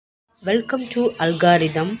Welcome to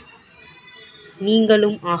algorithm.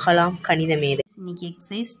 நீங்களும் ஆகலாம் கணித மேதை. இன்னைக்கு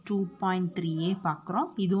எக்ஸசைஸ் 2.3a பார்க்குறோம்.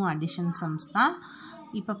 இதுவும் அடிஷன் சம்ஸ் தான்.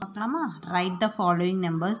 இப்போ பார்க்கலாமா? Right the following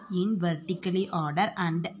numbers in vertically order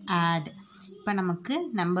and add. இப்போ நமக்கு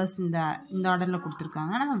நம்பர்ஸ் இந்த ஆர்டரில்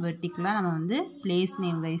கொடுத்துருக்காங்க. நம்ம வெர்டிக்கலாக நம்ம வந்து பிளேஸ்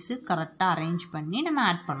நேம் வைஸு கரெக்டாக அரேஞ்ச் பண்ணி நம்ம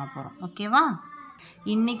ஆட் பண்ண போகிறோம். ஓகேவா?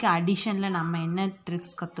 இன்றைக்கி அடிஷனில் நம்ம என்ன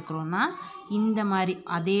ட்ரிக்ஸ் கற்றுக்குறோன்னா, இந்த மாதிரி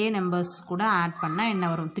அதே நம்பர்ஸ் கூட ஆட் பண்ணால் என்ன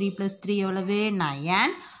வரும்? 3 + 3 எவ்வளவு?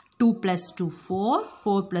 9, 2 + 2 4,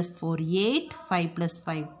 4 + 4 8, 5 +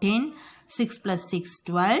 5 10, 6 + 6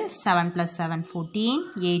 12, 7 + 7 14,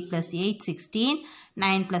 8 + 8 16,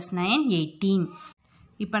 9 + 9 18.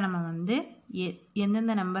 இப்போ நம்ம வந்து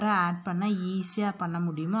எந்தெந்த நம்பரை ஆட் பண்ணால் ஈஸியாக பண்ண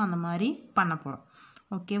முடியுமோ அந்த மாதிரி பண்ண போகிறோம்.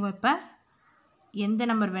 ஓகேவா? இப்போ எந்த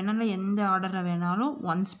நம்பர் வேணாலும் எந்த ஆர்டரில் வேணாலும்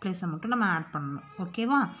ஒன்ஸ் பிளேஸை மட்டும் நம்ம ஆட் பண்ணணும்.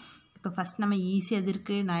 ஓகேவா? இப்போ ஃபஸ்ட் நம்ம ஈஸியாக எது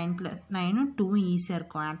இருக்குது? 9 + 2 ஈஸியாக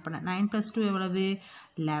இருக்கும் ஆட் பண்ண. 9 + 2 எவ்வளவு?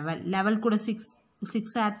 11 கூட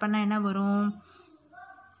 6 ஆட் பண்ணால் என்ன வரும்?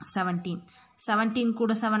 17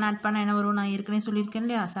 கூட 7 ஆட் பண்ணால் என்ன வரும்? நான் ஏற்கனவே சொல்லியிருக்கேன்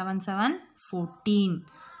இல்லையா? 7 7 14.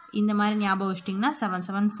 இந்த மாதிரி ஞாபகம் வச்சிட்டிங்கன்னா 7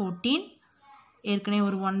 7 14, ஏற்கனவே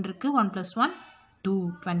ஒரு 1 இருக்குது, 1 + 1 2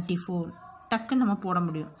 24 டக்குன்னு நம்ம போட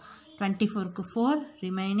முடியும். 24க்கு 4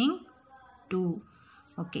 ரிமைனிங் 2.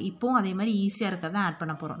 ஓகே, இப்போவும் அதே மாதிரி ஈஸியாக இருக்கிறத ஆட்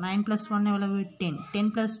பண்ண போகிறோம். 9 + 1 எவ்வளவு? 10, 10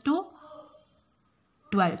 + 2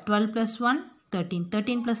 12, 12 + 1 13,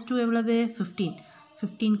 13 + 2 எவ்வளவு? 15,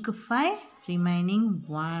 15க்கு 5 ரிமைனிங்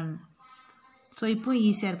 1. ஸோ இப்போ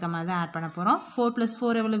ஈஸியாக இருக்க மாதிரி தான் ஆட் பண்ண போகிறோம். 4 +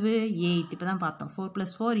 4 எவ்வளவு? 8. இப்போ தான் பார்த்தோம். 4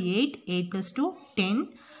 + 4 8, 8 + 2 10,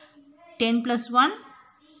 10 + 1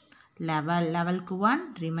 11, 11க்கு 1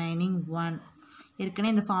 ரிமைனிங் 1.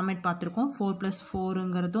 ஏற்கனவே இந்த ஃபார்மேட் பார்த்துருக்கோம். 4 +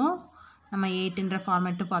 4ங்கிறதும் நம்ம 8ன்ற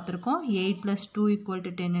ஃபார்மேட்டும் பார்த்துருக்கோம். 8 + 2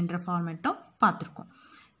 = 10ன்ற ஃபார்மேட்டும் பார்த்துருக்கோம்.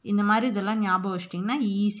 இந்த மாதிரி இதெல்லாம் ஞாபகம் வச்சிட்டிங்கன்னா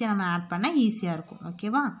ஈஸியாக நம்ம ஆட் பண்ண ஈஸியாக இருக்கும்.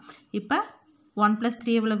 ஓகேவா? இப்போ 1 +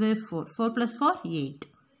 3 எவ்வளவு? 4, 4 + 4 8.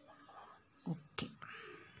 ஓகே,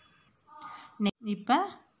 இப்போ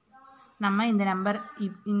நம்ம இந்த நம்பர்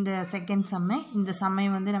இந்த செகண்ட் சம்மை இந்த சம்மை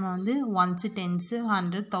வந்து நம்ம வந்து 1s 10s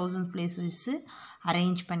 100 1000 பிளேஸஸ்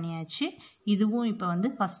அரேஞ்ச் பண்ணியாச்சு. இதுவும் இப்போ வந்து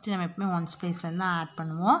ஃபஸ்ட்டு நம்ம எப்பவுமே 1s பிளேஸ்லேருந்து தான் ஆட்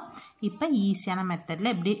பண்ணுவோம். இப்போ ஈஸியான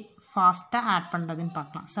மெத்தடில் எப்படி ஃபாஸ்ட்டாக ஆட் பண்ணுறதுன்னு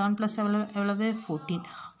பார்க்கலாம். 7 + எவ்வளவு? 14.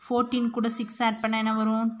 14 கூட 6 ஆட் பண்ணால் என்ன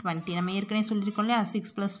வரும்? 20. நம்ம ஏற்கனவே சொல்லியிருக்கோம் இல்லையா?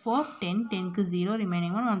 6 + 4 10, 10க்கு 0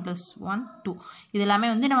 ரிமைனிங் 1, 1 + 1 2. இது எல்லாமே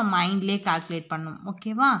வந்து நம்ம மைண்ட்லேயே கால்குலேட் பண்ணணும்.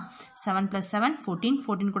 ஓகேவா? 7 + 7 14,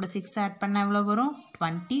 14 கூட 6 ஆட் பண்ணால் எவ்வளோ வரும்?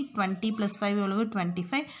 20, 20 + 5 எவ்வளவு?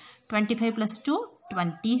 25, 25 + 2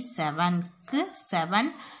 27க்கு 7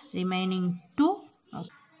 ரிமைனிங் 2.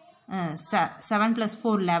 7 +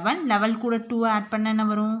 4 11, 11 கூட 2 ஆட் பண்ண என்ன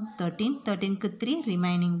வரும்? 13, 13க்கு 3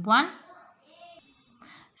 ரிமைனிங் 1.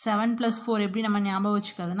 7 + 4 எப்படி நம்ம ஞாபகம்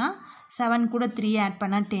வச்சுக்கிறதுனா, 7 கூட 3 ஆட்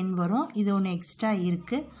பண்ணால் 10 வரும். இது ஒன்று எக்ஸ்ட்ரா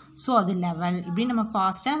இருக்குது. ஸோ அது 11. இப்படி நம்ம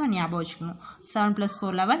ஃபாஸ்ட்டாக நம்ம ஞாபகம் வச்சுக்கணும். 7 +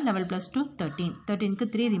 4 11, 11 + 2 13, 13க்கு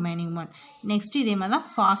 3 ரிமைனிங் 1. நெக்ஸ்ட் இதே மாதிரி தான்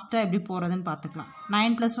ஃபாஸ்ட்டாக எப்படி போகிறதுன்னு பார்த்துக்கலாம்.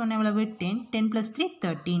 9 + 1 எவ்வளவு? 10, 10 + 3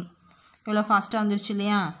 13. எவ்வளோ ஃபாஸ்ட்டாக வந்துருச்சு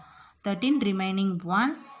இல்லையா? 13 ரிமைனிங்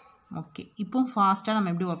 1. ஓகே, இப்போ ஃபாஸ்ட்டாக நம்ம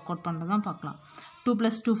எப்படி ஒர்க் அவுட் பண்ணுறது தான் பார்க்கலாம். 2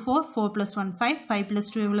 + 2 4, 4 + 1 5, 5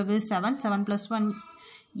 + 2 எவ்வளவு? 7, 7 + 1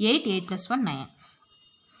 8, 8 + 1 9,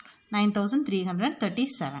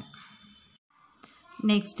 9337.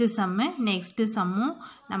 நெக்ஸ்ட்டு சம்மும்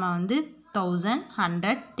நம்ம வந்து 1000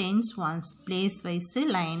 100 10s 1s பிளேஸ் வைஸு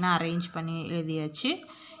லைனாக அரேஞ்ச் பண்ணி எழுதியாச்சு.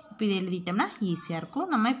 இப்போ இது எழுதிட்டோம்னா ஈஸியாக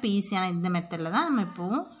இருக்கும். நம்ம இப்போ ஈஸியான இந்த மெத்தடில் தான் நம்ம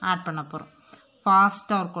இப்போவும் ஆட் பண்ண போகிறோம்.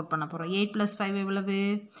 ஃபாஸ்ட்டாக ஒர்க் அவுட் பண்ண போகிறோம். 8 + 5 எவ்வளவு?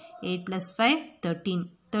 8 + 5 13.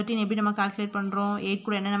 13 எப்படி நம்ம கால்குலேட் பண்ணுறோம்? 8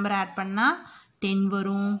 கூட என்ன நம்பர் ஆட் பண்ணால் 10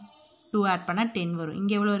 வரும்? 2 ஆட் பண்ணால் 10 வரும்.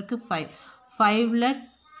 இங்கே எவ்வளோ இருக்குது? 5. 5ல்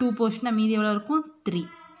 2 போர்ஷனாக மீதி எவ்வளோ இருக்கும்? 3.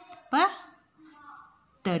 இப்போ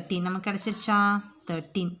 13 நமக்கு கிடச்சிருச்சா?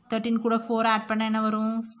 13. 13 கூட 4 ஆட் பண்ணால் என்ன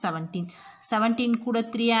வரும்? 17. 17 கூட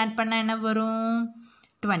 3 ஆட் பண்ணால் என்ன வரும்?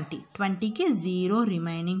 20. 20க்கு 0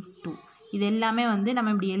 ரிமைனிங் 2. இது எல்லாமே வந்து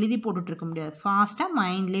நம்ம இப்படி எழுதி போட்டுட்ருக்க முடியாது. ஃபாஸ்ட்டாக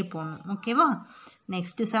மைண்ட்லேயே போடணும். ஓகேவா?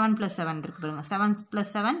 நெக்ஸ்ட்டு 7 + 7 இருக்குது பாருங்கள். 7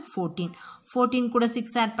 + 7 14. 14 கூட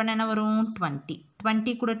 6 ஆட் பண்ண என்ன வரும்? 20.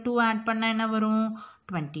 20 கூட 2 ஆட் பண்ண என்ன வரும்?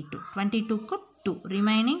 22. 22க்கு 2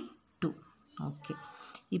 ரிமைனிங் 2. ஓகே,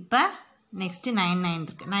 இப்போ நெக்ஸ்ட்டு 9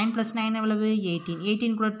 இருக்குது. 9 + 9 எவ்வளவு? 18.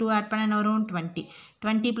 18 கூட 2 ஆட் பண்ண என்ன வரும்? 20.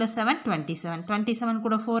 20 + 7 27. 27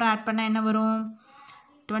 கூட 4 ஆட் பண்ண என்ன வரும்?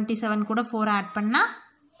 27 கூட 4 ஆட் பண்ணால்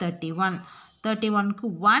 31. 31க்கு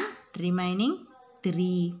 1 ரிமைனிங்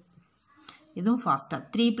 3. இதுவும் ஃபாஸ்ட்டாக.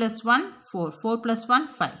 3 + 1 4, 4 + 1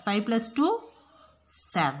 5, 5 + 2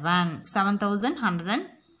 7,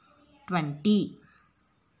 7120.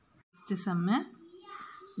 நெக்ஸ்ட் சம்மு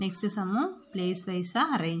நெக்ஸ்ட் சம்மும் பிளேஸ்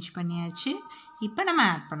வைஸாக அரேஞ்ச் பண்ணியாச்சு. இப்போ நம்ம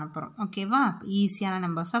ஆட் பண்ண போகிறோம். ஓகேவா? ஈஸியான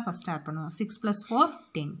நம்பர்ஸாக ஃபஸ்ட் ஆட் பண்ணுவோம். 6 + 4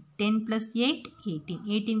 10, 10 + 8 18,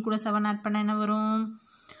 18 கூட 7 ஆட் பண்ண என்ன வரும்?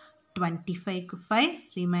 25க்கு 5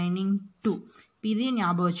 ரிமைனிங் 2. இப்போ இதையும்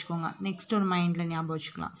ஞாபகம் வச்சுக்கோங்க. நெக்ஸ்ட் ஒரு மைண்டில் ஞாபகம்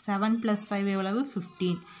வச்சுக்கலாம். 7 + 5 எவ்வளவு?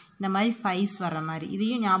 15. இந்த மாதிரி 5s வர மாதிரி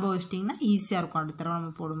இதையும் ஞாபகம் வச்சிட்டிங்கன்னா ஈஸியாக இருக்கும் அடுத்த தடவை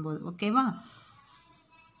நம்ம போடும்போது. ஓகேவா?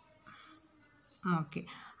 ஓகே,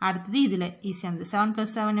 அடுத்தது இதில் ஈஸியாக இருந்தது. 7 +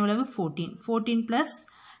 7 எவ்வளவு? 14. 14 +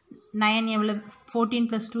 9 எவ்வளவு? 14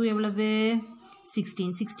 + 2 எவ்வளவு? 16.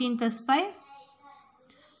 16 + 5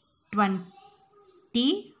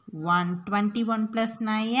 21. 21 +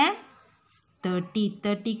 9 30.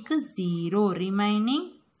 30க்கு 0 ரிமைனிங்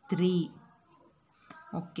 3.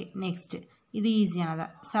 ஓகே, நெக்ஸ்ட் இது ஈஸியானதா.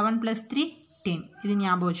 7 + 3 10. இது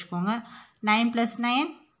ஞாபகம் வச்சுக்கோங்க. 9 + 9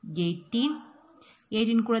 18.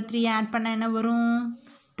 18 கூட 3 ஆட் பண்ண என்ன வரும்?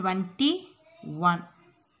 21.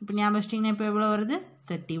 இப்போ ஞாபகம் வச்சிட்டிங்கன்னா இப்போ எவ்வளோ வருது?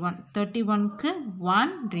 31. 31க்கு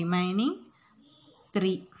 1 ரிமைனிங்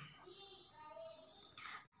 3.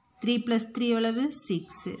 3 + 3 எவ்வளவு?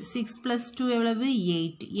 6. 6 + 2 எவ்வளவு?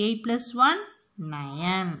 8. 8 + 1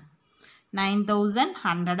 9.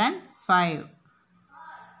 9105.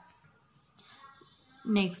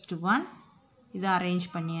 நெக்ஸ்ட் ஒன் இதை அரேஞ்ச்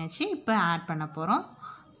பண்ணியாச்சு. இப்போ ஆட் பண்ண போகிறோம்.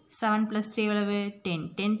 7 + 3 எவ்வளவு? 10.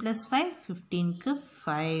 10 + 5 15க்கு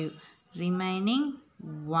 5 remaining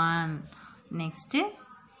 1. Next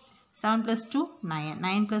 7 + 2 9.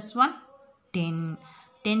 9 + 1 10.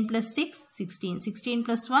 10 + 6 16. 16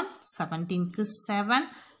 + 1 17க்கு 7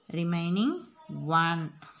 remaining 1.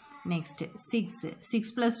 Next 6. 6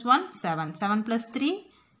 + 1 7. 7 + 3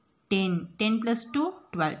 10. 10 + 2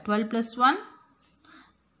 12. 12 + 1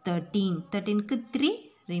 13. 13க்கு 3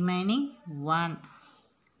 remaining 1.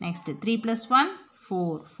 Next 3 + 1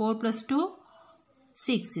 4. 4 + 2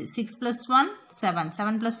 6. 6 + 1 7.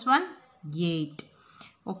 7 + 1 8.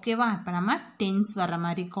 ஓகேவா? இப்போ நம்ம டென்ஸ் வர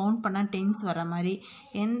மாதிரி கவுண்ட் பண்ணால் டென்ஸ் வர மாதிரி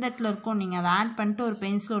எந்த இடத்துல இருக்கும் நீங்கள் அதை ஆட் பண்ணிட்டு ஒரு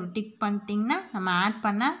பென்சில் ஒரு டிக் பண்ணிட்டீங்கன்னா நம்ம ஆட்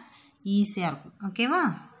பண்ண ஈஸியாக இருக்கும். ஓகேவா?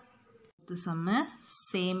 சம்மு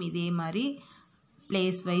சேம் இதே மாதிரி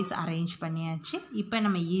பிளேஸ் வைஸ் அரேஞ்ச் பண்ணியாச்சு. இப்போ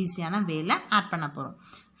நம்ம ஈஸியான வேலை ஆட் பண்ண போகிறோம்.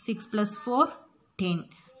 6 + 4 10.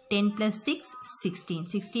 10 + 6 16.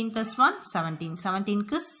 16 + 1 17.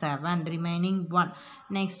 17க்கு 7 ரிமைனிங் 1.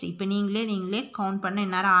 நெக்ஸ்ட் இப்போ நீங்களே கவுண்ட் பண்ண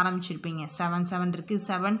இந்நேரம் ஆரம்பிச்சிருப்பீங்க. 7 7 இருக்குது.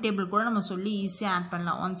 7 டேபிள் கூட நம்ம சொல்லி ஈஸியாக ஆட்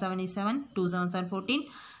பண்ணலாம். 1 7 is 7. 2 7 7 14.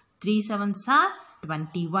 3 7s are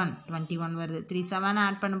 21. 21 வருது. 3 7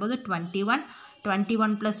 ஆட் பண்ணும்போது 21.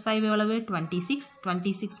 21 + 5 எவ்வளவு? 26.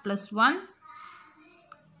 26 + 1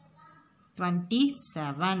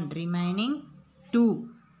 27 ரிமைனிங் 2.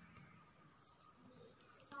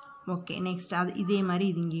 ஓகே, நெக்ஸ்ட் அது இதே மாதிரி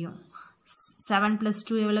இது இங்கேயும் 7 +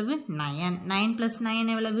 2 எவ்வளவு? 9. 9 + 9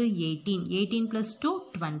 எவ்வளவு? 18. 18 + 2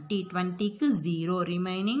 20. 20க்கு 0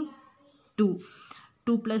 ரிமைனிங் 2.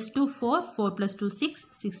 2 + 2 4. 4 + 2 6.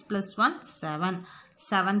 6 + 1 7.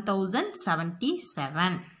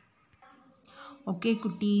 7077. ஓகே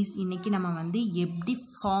குட்டீஸ், இன்றைக்கி நம்ம வந்து எப்படி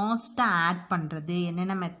ஃபாஸ்ட்டாக ஆட் பண்ணுறது,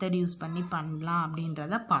 என்னென்ன மெத்தட் யூஸ் பண்ணி பண்ணலாம்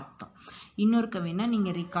அப்படின்றத பார்த்தோம். இன்னொருக்க வேணால்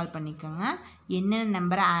நீங்கள் ரீகால் பண்ணிக்கோங்க. என்னென்ன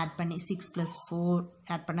நம்பரை ஆட் பண்ணி 6 + 4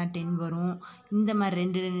 ஆட் பண்ணால் 10 வரும். இந்த மாதிரி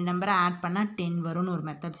 2 நம்பரை ஆட் பண்ணால் 10 வரும்னு ஒரு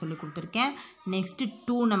மெத்தட் சொல்லி கொடுத்துருக்கேன். நெக்ஸ்ட்டு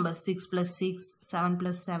 2 நம்பர் 6 + 6 7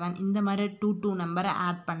 + 7 இந்த மாதிரி 2 நம்பரை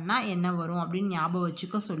ஆட் பண்ணால் என்ன வரும் அப்படின்னு ஞாபகம்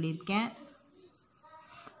வச்சுக்க சொல்லியிருக்கேன்.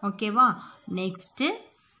 ஓகேவா? நெக்ஸ்ட்டு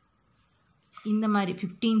இந்த மாதிரி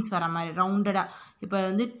 15s வர மாதிரி ரவுண்டடாக இப்போ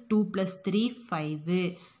வந்து 2 + 3 5.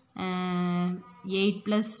 8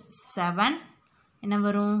 + 7 என்ன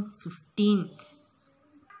வரும்? 15.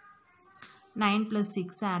 9 +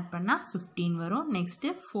 6 ஆட் பண்ணால் 15 வரும். நெக்ஸ்ட்டு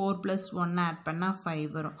 4 + 1 ஆட் பண்ணால் 5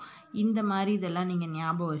 வரும். இந்த மாதிரி இதெல்லாம் நீங்கள்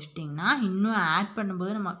ஞாபகம் வச்சிட்டிங்கன்னா இன்னும் ஆட்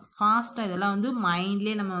பண்ணும்போது நம்ம ஃபாஸ்ட்டாக இதெல்லாம் வந்து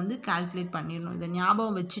மைண்ட்லேயே நம்ம வந்து கால்குலேட் பண்ணிடணும். இதை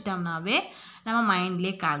ஞாபகம் வச்சுட்டோம்னாவே நம்ம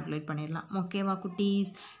மைண்ட்லேயே கால்குலேட் பண்ணிடலாம். ஓகேவா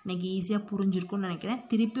குட்டீஸ்? இன்றைக்கி ஈஸியாக புரிஞ்சிருக்கும்னு நினைக்கிறேன்.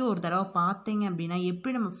 திருப்பி ஒரு தடவை பார்த்தீங்க அப்படின்னா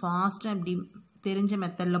எப்படி நம்ம ஃபாஸ்ட்டாக எப்படி தெரிஞ்ச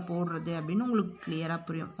மெத்தடில் போடுறது அப்படின்னு உங்களுக்கு கிளியராக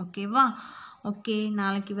புரியும். ஓகேவா? ஓகே,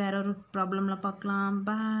 நாளைக்கு வேற ஒரு ப்ராப்ளமில் பார்க்கலாம்.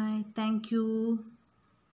 பாய், தேங்க்யூ.